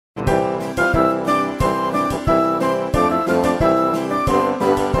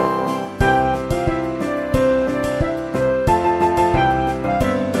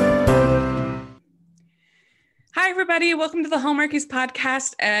the Hallmarkies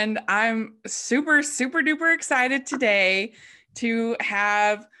podcast, and I'm super, super duper excited today to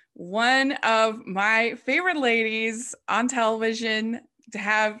have one of my favorite ladies on television, to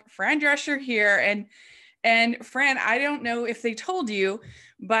have Fran Drescher here. And Fran, I don't know if they told you,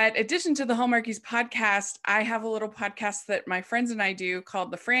 but in addition to the Hallmarkies podcast, I have a little podcast that my friends and I do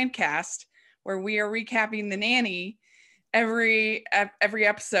called the Francast, where we are recapping The Nanny every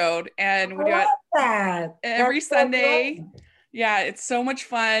episode, and we do it every Sunday. So yeah, it's so much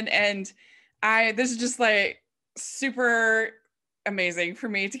fun, and this is just like super amazing for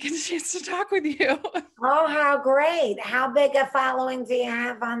me to get a chance to talk with you. oh, how great. How big a following do you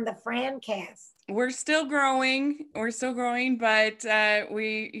have on the Francast? We're still growing, but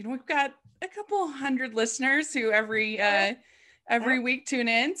we've got a couple hundred listeners who every week tune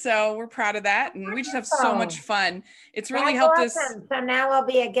in, so we're proud of that, and we just have so much fun. It's really helped us. So now I'll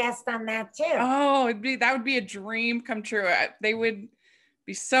be a guest on that too. Oh, that would be a dream come true. They would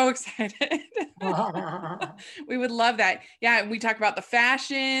be so excited. We would love that. Yeah, we talk about the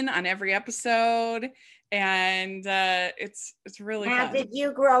fashion on every episode, and it's really fun. Did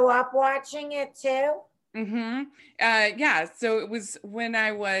you grow up watching it too? Mm-hmm. Yeah, so it was when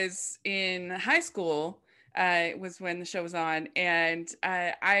I was in high school. It was when the show was on, and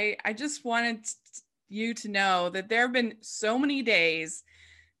I just wanted you to know that there have been so many days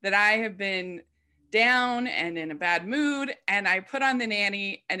that I have been down and in a bad mood, and I put on The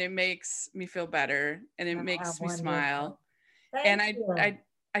Nanny, and it makes me feel better, and it makes me smile. And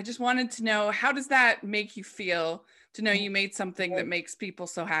I just wanted to know, how does that make you feel to know you made something that makes people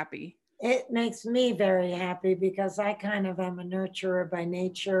so happy? It makes me very happy because I kind of am a nurturer by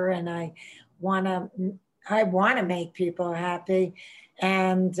nature, and I want to make people happy.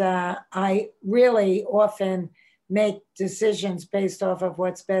 And I really often make decisions based off of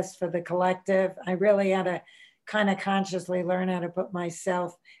what's best for the collective. I really had to kind of consciously learn how to put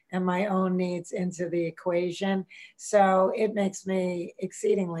myself and my own needs into the equation. So it makes me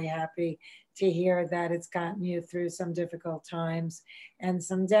exceedingly happy to hear that it's gotten you through some difficult times and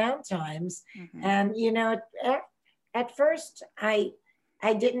some down times. Mm-hmm. And, you know, at first I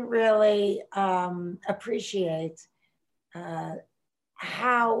didn't really appreciate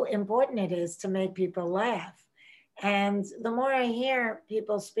how important it is to make people laugh. And the more I hear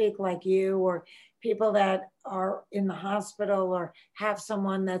people speak like you, or people that are in the hospital or have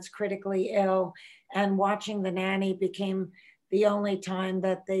someone that's critically ill, and watching The Nanny became the only time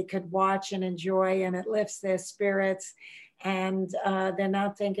that they could watch and enjoy, and it lifts their spirits, and they're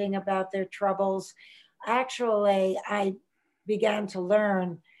not thinking about their troubles. Actually, I began to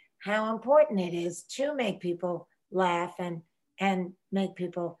learn how important it is to make people laugh and make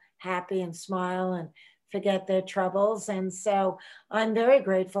people happy and smile and forget their troubles. And so I'm very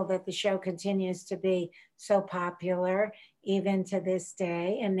grateful that the show continues to be so popular even to this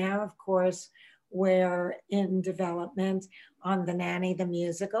day. And now, of course, we're in development on The Nanny, the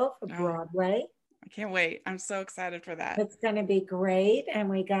musical for Broadway. I can't wait. I'm so excited for that. It's going to be great. And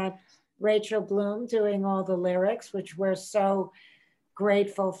we got Rachel Bloom doing all the lyrics, which we're so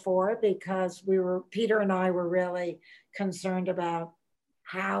grateful for, because Peter and I were really concerned about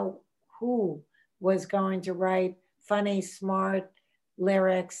who was going to write funny, smart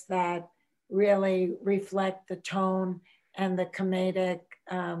lyrics that really reflect the tone and the comedic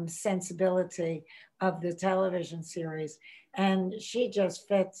sensibility of the television series. And she just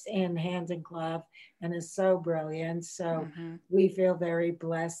fits in hand in glove and is so brilliant. So we feel very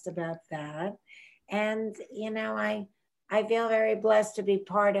blessed about that. And, you know, I feel very blessed to be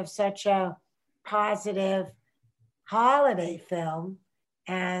part of such a positive holiday film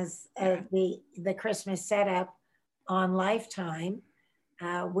as the Christmas setup on Lifetime,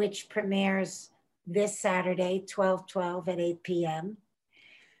 which premieres this Saturday, 12/12 at 8 p.m.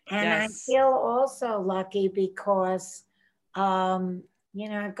 And yes. I feel also lucky because, you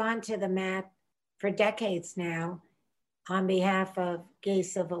know, I've gone to the mat for decades now on behalf of Gay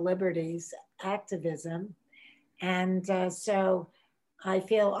Civil Liberties activism. And so I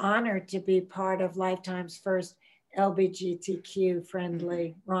feel honored to be part of Lifetime's first LGBTQ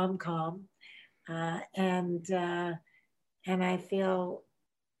friendly rom-com. And I feel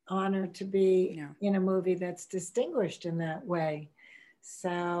honored to be in a movie that's distinguished in that way.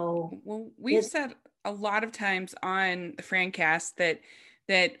 So we've said a lot of times on the Francast that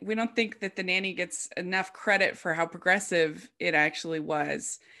we don't think that The Nanny gets enough credit for how progressive it actually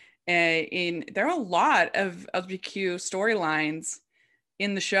was. There are a lot of LGBTQ storylines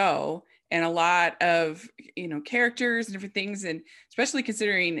in the show, and a lot of, you know, characters and different things. And especially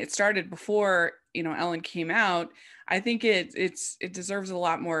considering it started before, you know, Ellen came out, I think it deserves a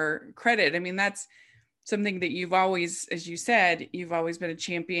lot more credit. I mean, that's something that you've always, as you said, you've always been a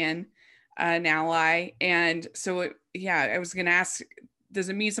champion, an ally. And so, yeah, I was going to ask, does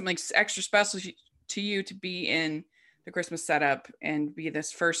it mean something like extra special to you to be in the Christmas setup and be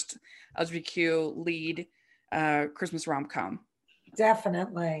this first LGBTQ lead Christmas rom-com?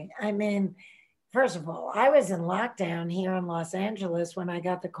 Definitely. I mean, first of all, I was in lockdown here in Los Angeles when I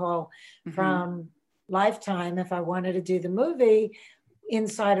got the call from Lifetime if I wanted to do the movie.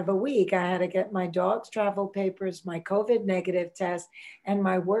 Inside of a week, I had to get my dog's travel papers, my COVID negative test, and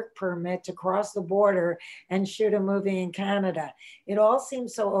my work permit to cross the border and shoot a movie in Canada. It all seemed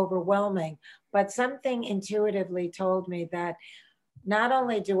so overwhelming, but something intuitively told me that not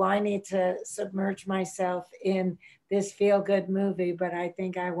only do I need to submerge myself in this feel-good movie, but I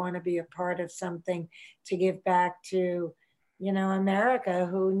think I want to be a part of something to give back to, you know, America,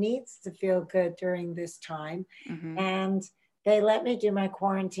 who needs to feel good during this time. And they let me do my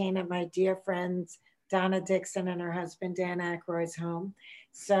quarantine at my dear friends, Donna Dixon and her husband, Dan Aykroyd's home.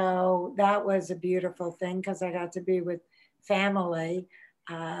 So that was a beautiful thing because I got to be with family.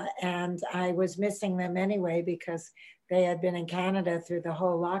 And I was missing them anyway because they had been in Canada through the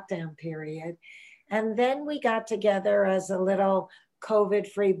whole lockdown period. And then we got together as a little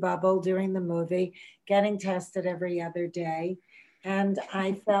COVID-free bubble during the movie, getting tested every other day. And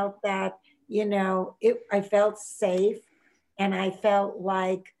I felt that, you know, I felt safe. And I felt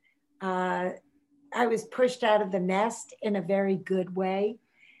like I was pushed out of the nest in a very good way.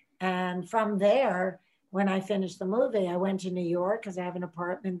 And from there, when I finished the movie, I went to New York because I have an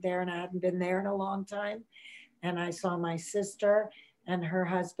apartment there and I hadn't been there in a long time. And I saw my sister and her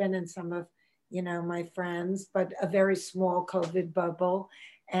husband and some of, you know, my friends, but a very small COVID bubble.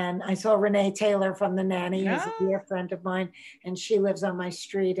 And I saw Renee Taylor from The Nanny, who's a dear friend of mine, and she lives on my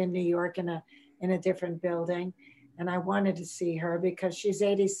street in New York in a different building. And I wanted to see her because she's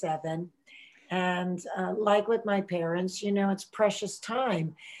 87. And like with my parents, you know, it's precious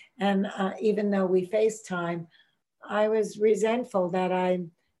time. And even though we FaceTime, I was resentful that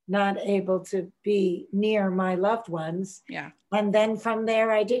I'm not able to be near my loved ones. Yeah. And then from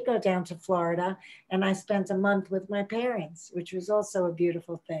there, I did go down to Florida and I spent a month with my parents, which was also a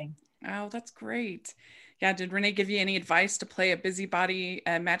beautiful thing. Oh, that's great. Yeah. Did Renee give you any advice to play a busybody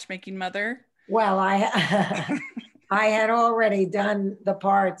matchmaking mother? Well, I I had already done the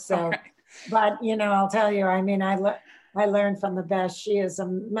part, so, Okay. but you know, I'll tell you, I mean, I learned from the best. She is a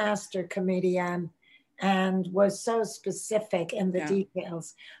master comedian and was so specific in the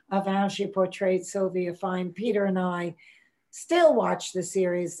details of how she portrayed Sylvia Fine. Peter and I still watch the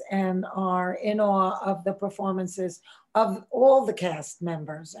series and are in awe of the performances of all the cast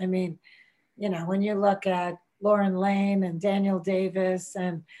members. I mean, you know, when you look at Lauren Lane and Daniel Davis,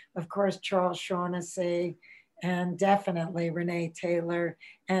 and of course, Charles Shaughnessy, and definitely Renee Taylor,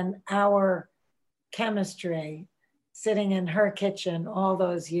 and our chemistry sitting in her kitchen all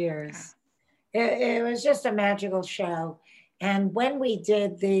those years. It was just a magical show. And when we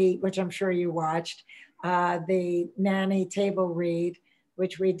did which I'm sure you watched, the Nanny table read,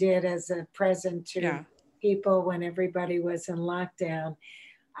 which we did as a present to people when everybody was in lockdown,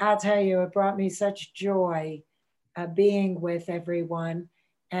 I'll tell you, it brought me such joy being with everyone.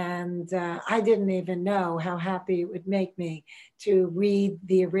 And I didn't even know how happy it would make me to read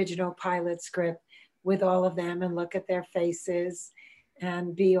the original pilot script with all of them and look at their faces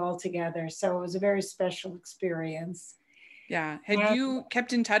and be all together. So it was a very special experience. Yeah. Had you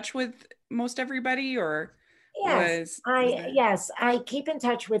kept in touch with most everybody, or yes, I keep in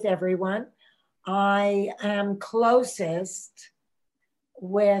touch with everyone. I am closest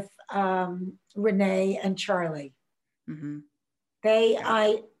with Renee and Charlie.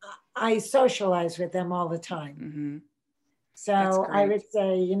 I socialize with them all the time. So I would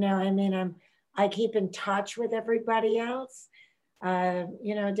say, you know, I mean, I keep in touch with everybody else.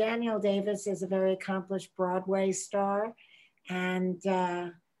 You know, Daniel Davis is a very accomplished Broadway star, and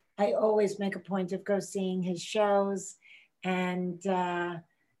I always make a point of go seeing his shows and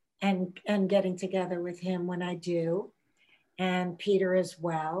getting together with him when I do, and Peter as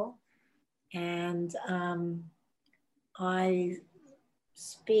well. And I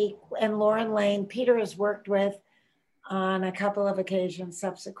speak, and Lauren Lane, Peter has worked with on a couple of occasions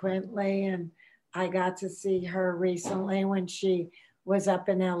subsequently, and I got to see her recently when she was up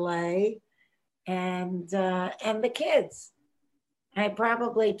in LA, and the kids. I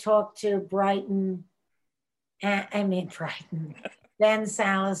probably talked to Brighton, Ben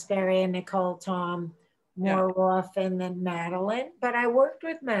Salisbury and Nicole Tom more often than Madeline, but I worked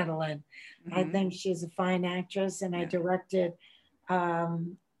with Madeline. I think she's a fine actress, and I directed a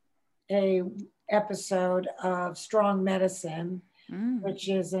episode of Strong Medicine which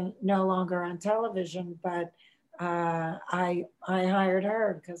is no longer on television, but I hired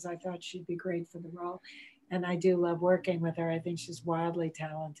her because I thought she'd be great for the role. And I do love working with her. I think she's wildly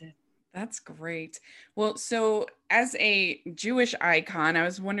talented. That's great. Well, so as a Jewish icon, I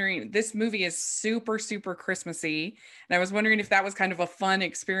was wondering, this movie is super, super Christmassy. And I was wondering if that was kind of a fun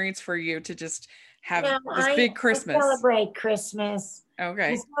experience for you to just have this big Christmas. I celebrate Christmas.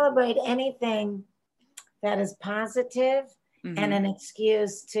 Okay. I celebrate anything that is positive and an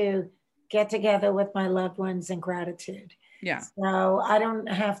excuse to get together with my loved ones in gratitude. Yeah. So I don't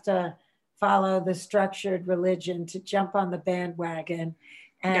have to follow the structured religion to jump on the bandwagon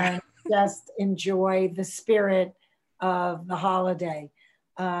and just enjoy the spirit of the holiday.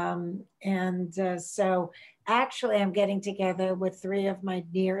 So actually I'm getting together with 3 of my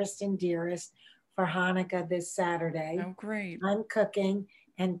nearest and dearest for Hanukkah this Saturday. Oh, great. I'm cooking,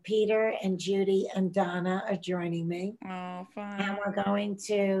 and Peter and Judy and Donna are joining me. Oh, fun. And we're going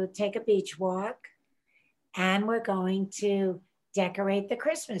to take a beach walk, and we're going to decorate the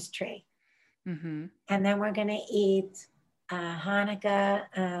Christmas tree. And then we're going to eat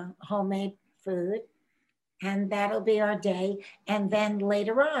Hanukkah homemade food, and that'll be our day. And then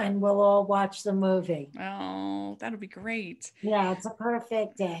later on, we'll all watch the movie. Oh, that'll be great. Yeah, it's a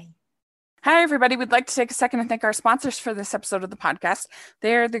perfect day. Hi, everybody. We'd like to take a second and thank our sponsors for this episode of the podcast.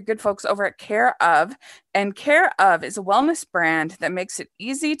 They're the good folks over at Care of. And Care of is a wellness brand that makes it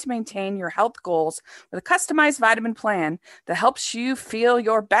easy to maintain your health goals with a customized vitamin plan that helps you feel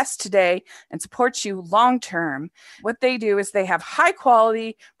your best today and supports you long term. What they do is they have high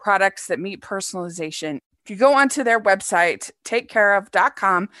quality products that meet personalization. If you go onto their website,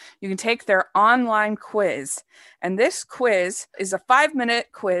 takecareof.com, you can take their online quiz. And this quiz is a 5-minute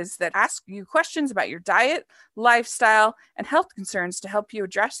quiz that asks you questions about your diet, lifestyle, and health concerns to help you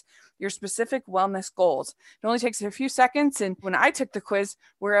address your specific wellness goals. It only takes a few seconds. And when I took the quiz,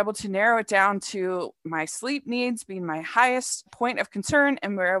 we were able to narrow it down to my sleep needs being my highest point of concern.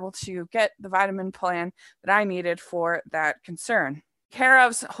 And we were able to get the vitamin plan that I needed for that concern. Care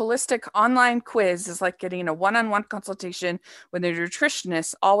of's holistic online quiz is like getting a one-on-one consultation with a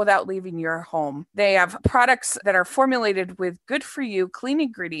nutritionist, all without leaving your home. They have products that are formulated with good-for-you, clean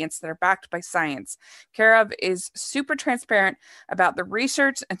ingredients that are backed by science. Care of is super transparent about the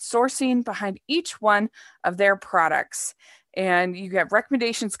research and sourcing behind each one of their products. And you get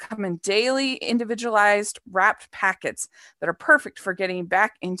recommendations come in daily, individualized, wrapped packets that are perfect for getting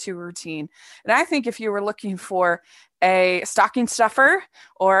back into routine. And I think if you were looking for a stocking stuffer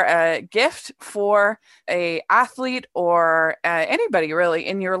or a gift for a athlete or anybody really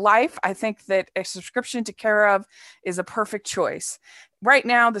in your life, I think that a subscription to Care of is a perfect choice. Right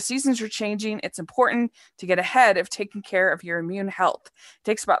now, the seasons are changing. It's important to get ahead of taking care of your immune health. It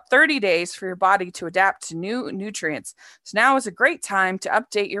takes about 30 days for your body to adapt to new nutrients. So now is a great time to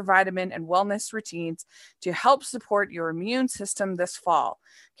update your vitamin and wellness routines to help support your immune system this fall.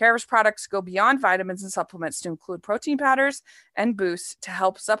 Care of's products go beyond vitamins and supplements to include protein powders and boosts to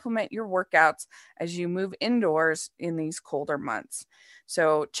help supplement your workouts as you move indoors in these colder months.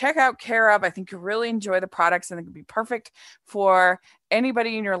 So check out Care of. I think you'll really enjoy the products and it can be perfect for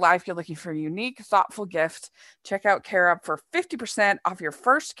anybody in your life you're looking for a unique, thoughtful gift. Check out Care of for 50% off your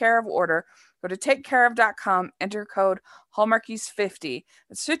first Care of order. Go to takecareof.com, enter code Hallmarkies50.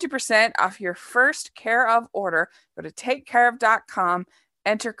 That's 50% off your first Care of order. Go to takecareof.com,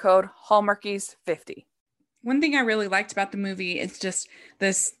 enter code Hallmarkies50. One thing I really liked about the movie is just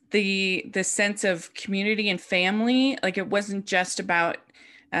the sense of community and family. Like it wasn't just about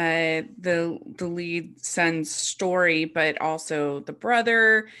the lead son's story, but also the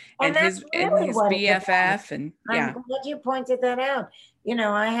brother and his BFF. And yeah, I'm glad you pointed that out. You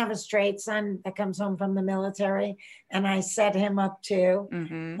know, I have a straight son that comes home from the military, and I set him up too.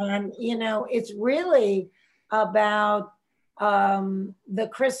 And you know, it's really about the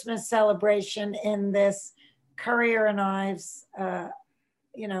Christmas celebration in this Currier and Ives,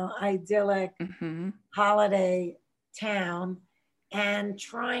 idyllic holiday town, and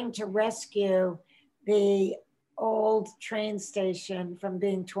trying to rescue the old train station from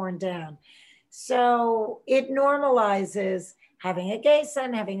being torn down. So it normalizes having a gay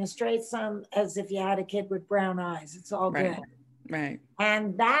son, having a straight son, as if you had a kid with brown eyes. It's all good. Right.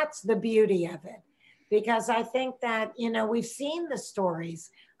 And that's the beauty of it. Because I think that, you know, we've seen the stories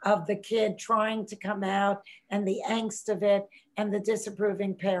of the kid trying to come out and the angst of it and the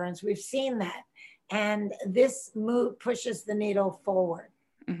disapproving parents. We've seen that. And this move pushes the needle forward.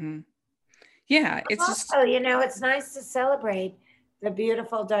 Yeah, it's also, just, you know, it's nice to celebrate the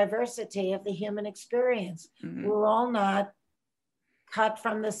beautiful diversity of the human experience. We're all not cut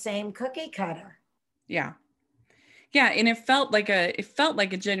from the same cookie cutter. Yeah. Yeah, and it felt like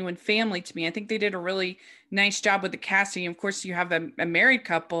a genuine family to me. I think they did a really nice job with the casting. Of course, you have a married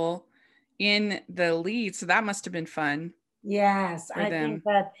couple in the lead, so that must have been fun Yes, for I think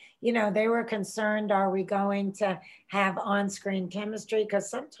them. that, they were concerned, are we going to have on-screen chemistry? Because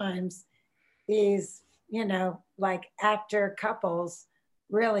sometimes these, like actor couples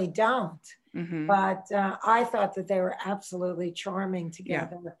really don't. Hmm. But I thought that they were absolutely charming Yeah,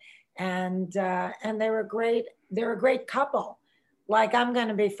 together, and they were great. They're a great couple. Like I'm going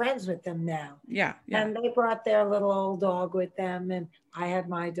to be friends with them now. yeah, yeah. And they brought their little old dog with them, and I had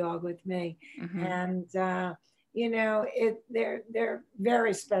my dog with me. Hmm. And they're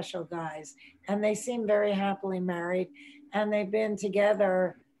very special guys, and they seem very happily married, and they've been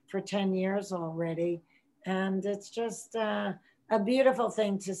together for 10 years already, and it's just a beautiful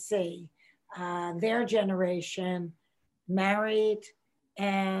thing to see their generation married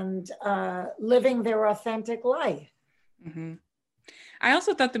and living their authentic life. Hmm. I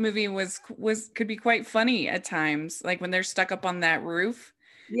also thought the movie was could be quite funny at times, like when they're stuck up on that roof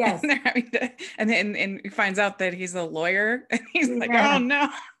and Yes. they're having to, and then and he finds out that he's a lawyer, and he's like, oh Yeah. no.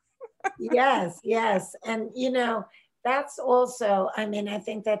 Yes. Yes. And, that's also, I mean, I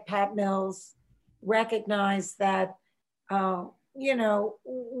think that Pat Mills recognized that, uh,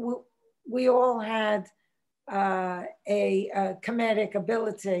 we all had a comedic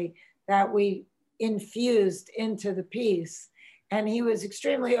ability that we infused into the piece. And he was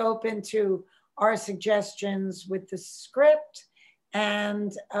extremely open to our suggestions with the script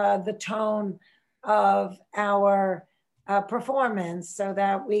and the tone of our performance so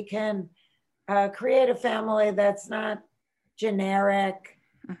that we can create a family that's not generic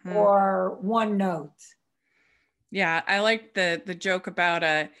Hmm. or one note. Yeah, I like the joke about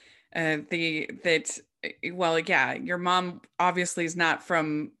the that well, yeah, your mom obviously is not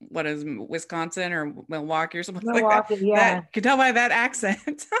from what is Wisconsin or Milwaukee or something like that. Milwaukee, yeah. That could tell by that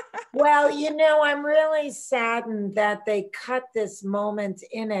accent. Well, I'm really saddened that they cut this moment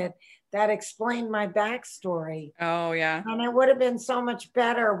in it that explained my backstory. Oh yeah. And it would have been so much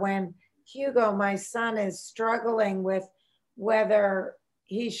better when Hugo, my son, is struggling with whether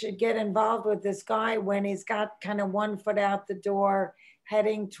he should get involved with this guy when he's got kind of one foot out the door,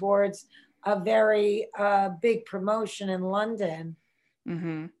 heading towards a very big promotion in London.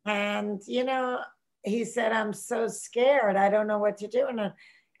 Hmm. And, he said, I'm so scared. I don't know what to do.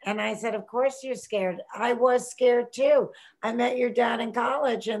 And I said, of course you're scared. I was scared too. I met your dad in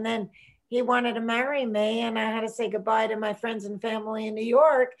college, and then he wanted to marry me, and I had to say goodbye to my friends and family in New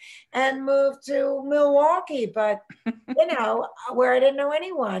York and move to Milwaukee, but, where I didn't know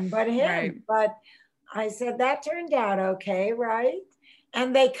anyone but Right. him. But I said, that turned out okay, right?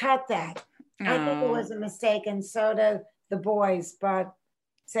 And they cut that. I think it Oh, was a mistake, and so do the boys, but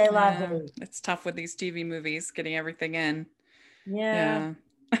c'est la vie. it's tough with these TV movies getting everything in. Yeah.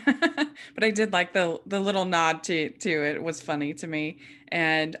 Yeah. But I did like the little nod to it. It was funny to me.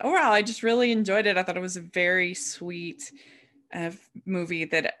 And overall, I just really enjoyed it. I thought it was a very sweet movie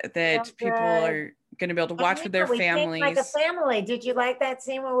So that people good. are going to be able to And watch with their we came like a families. family. Did you like that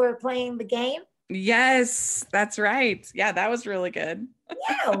scene when we were playing the game? Yes, that's right. Yeah, that was really good.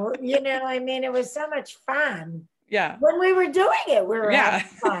 Yeah, well, I mean, it was so much fun. Yeah. When we were doing it, we were Yeah.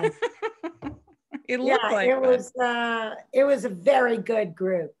 having fun. It looked Yeah, like fun. it was a very good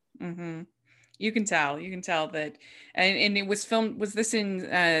group. Hmm. You can tell. You can tell that, and it was filmed. Was this in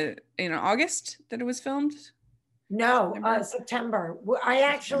August that it was filmed? No, September. September. I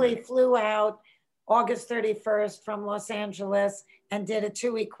actually September. flew out August 31st from Los Angeles and did a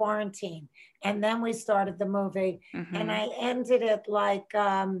 2-week quarantine. And then we started the movie. And Hmm. I ended it like,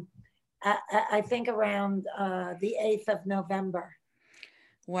 I think around the 8th of November.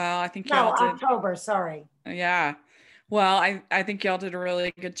 Well, I think No, y'all did. October, sorry. Yeah. Well, I think y'all did a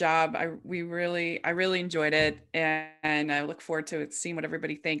really good job. I really enjoyed it, and I look forward to it, seeing what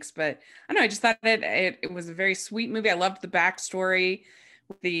everybody thinks. But I don't know, I just thought it was a very sweet movie. I loved the backstory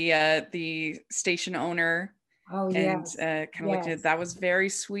with the station owner Oh, and yes. kind of looked at it. Yes. That was very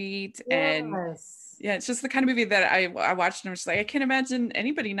sweet. And Yes. yeah, it's just the kind of movie that I watched and I was just like, I can't imagine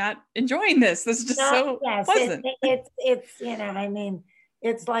anybody not enjoying this. This is just No, so yes, pleasant. it's I mean,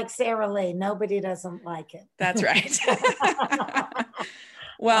 it's like Sara Lee. Nobody doesn't like it. That's right.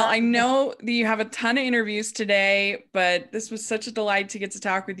 Well, I know that you have a ton of interviews today, but this was such a delight to get to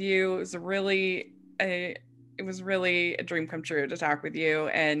talk with you. It was really a dream come true to talk with you,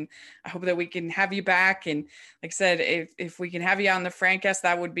 and I hope that we can have you back. And like I said, if we can have you on the Francast,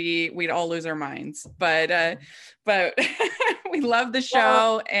 that would be we'd all lose our minds. But we love the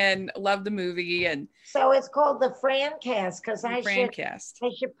Well, show and love the movie and so it's called the Francast because the Francast. I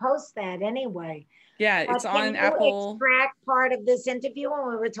should post that anyway. Yeah, it's Can on you Apple. extract part of this interview when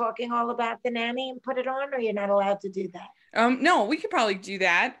we were talking all about the nanny and put it on, or you're not allowed to do that? No, we could probably do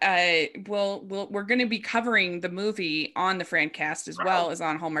that. We're going to be covering the movie on the Francast as well Oh, as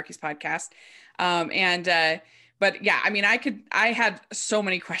on Hallmarkies podcast. But yeah, I mean, I had so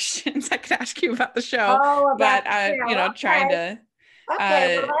many questions I could ask you about the show, oh, about but the show. trying Okay. to,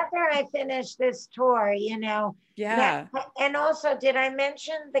 Okay, uh, well, after I finish this tour, that, yeah. and also, did I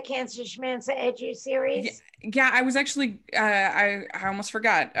mention the Cancer Schmancer Edu Yeah, series? yeah, I was actually I almost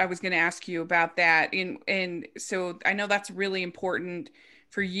forgot. I was going to ask you about that. And so I know that's really important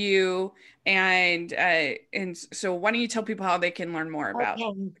for you and so why don't you tell people how they can learn more about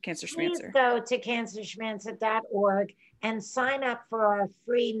Okay, Cancer please Schmancer? go to cancerschmancer.org and sign up for our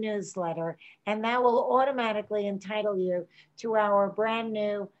free newsletter, and that will automatically entitle you to our brand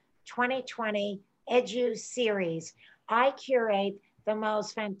new 2020 Edu series. I curate the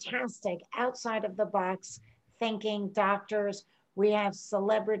most fantastic outside of the box thinking doctors. We have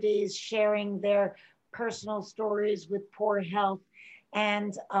celebrities sharing their personal stories with poor health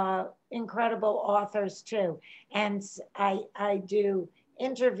and incredible authors too. And I do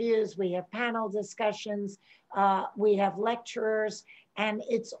interviews, we have panel discussions, we have lecturers, and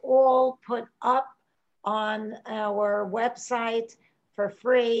it's all put up on our website for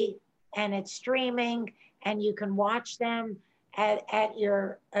free, and it's streaming, and you can watch them at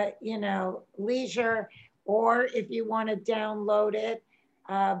your leisure, or if you want to download it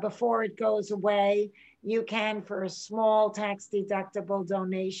before it goes away, you can for a small tax deductible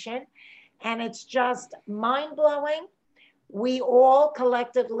donation. And it's just mind blowing. We all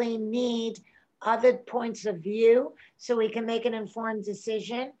collectively need other points of view so we can make an informed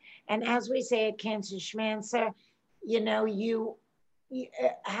decision. And as we say at Cancer Schmancer,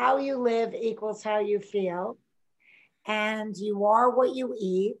 how you live equals how you feel, and you are what you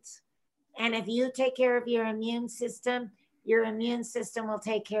eat. And if you take care of your immune system will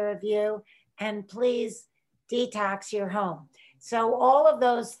take care of you. And please detox your home. So all of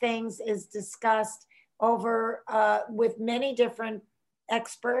those things is discussed over with many different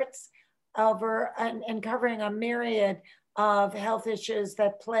experts over and covering a myriad of health issues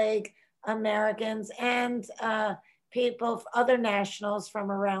that plague Americans and people, other nationals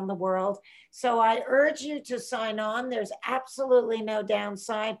from around the world. So I urge you to sign on. There's absolutely no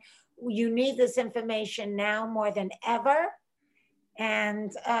downside. You need this information now more than ever.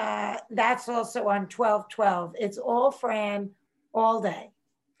 And that's also on 1212. It's all Fran all day.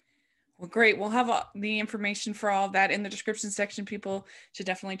 Well, great. We'll have the information for all of that in the description section. People should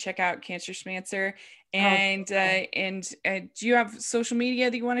definitely check out Cancer Schmancer. And do you have social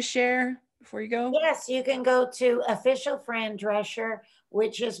media that you want to share before you go? Yes, you can go to official Fran Drescher,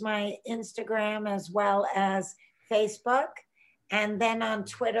 which is my Instagram as well as Facebook. And then on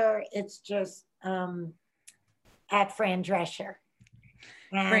Twitter, it's just at Fran Drescher.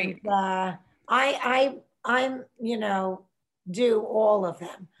 And Great. I'm do all of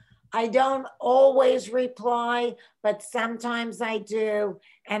them. I don't always reply, but sometimes I do,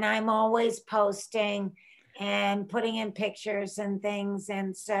 and I'm always posting and putting in pictures and things,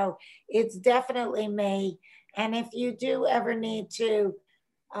 and so it's definitely me. And if you do ever need to,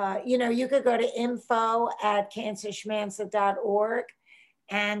 you could go to info@cancerschmancer.org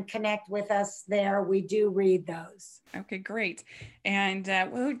and connect with us there. We do read those. Okay, great. And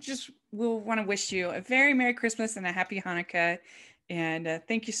we'll want to wish you a very Merry Christmas and a Happy Hanukkah. And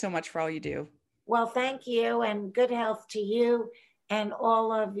thank you so much for all you do. Well, thank you, and good health to you and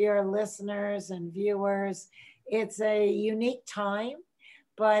all of your listeners and viewers. It's a unique time,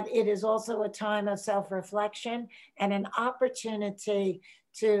 but it is also a time of self-reflection and an opportunity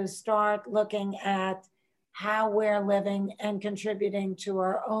to start looking at how we're living and contributing to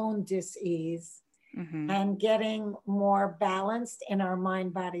our own dis-ease and getting more balanced in our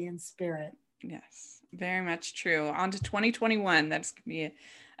mind, body, and spirit. Yes, very much true. On to 2021. That's going to be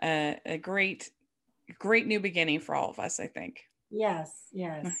a great new beginning for all of us, I think. Yes.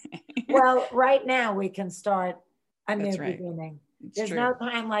 Well, right now we can start a new right. beginning. There's no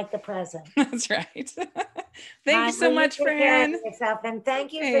time like the present. That's right. Thank you so much, Fran. Yourself, and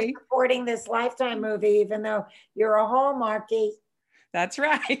thank you for supporting this Lifetime movie, even though you're a Hallmarkie. That's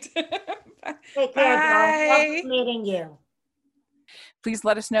right. Take care, darling. Love meeting you. Please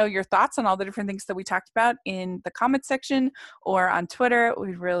let us know your thoughts on all the different things that we talked about in the comment section or on Twitter.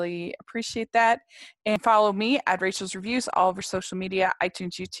 We'd really appreciate that. And follow me at Rachel's Reviews, all over social media,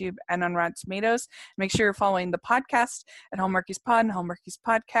 iTunes, YouTube, and on Rotten Tomatoes. Make sure you're following the podcast at Hallmarkies Pod and Hallmarkies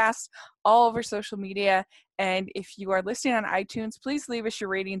Podcast, all over social media. And if you are listening on iTunes, please leave us your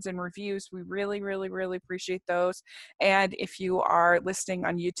ratings and reviews. We really, really, really appreciate those. And if you are listening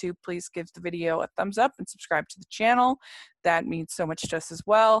on YouTube, please give the video a thumbs up and subscribe to the channel. That means so much to us as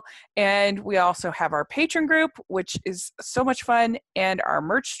well. And we also have our Patreon group, which is so much fun, and our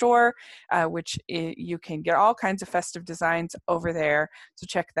merch store, which you can get all kinds of festive designs over there. So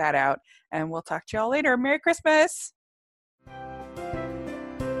check that out. And we'll talk to y'all later. Merry Christmas.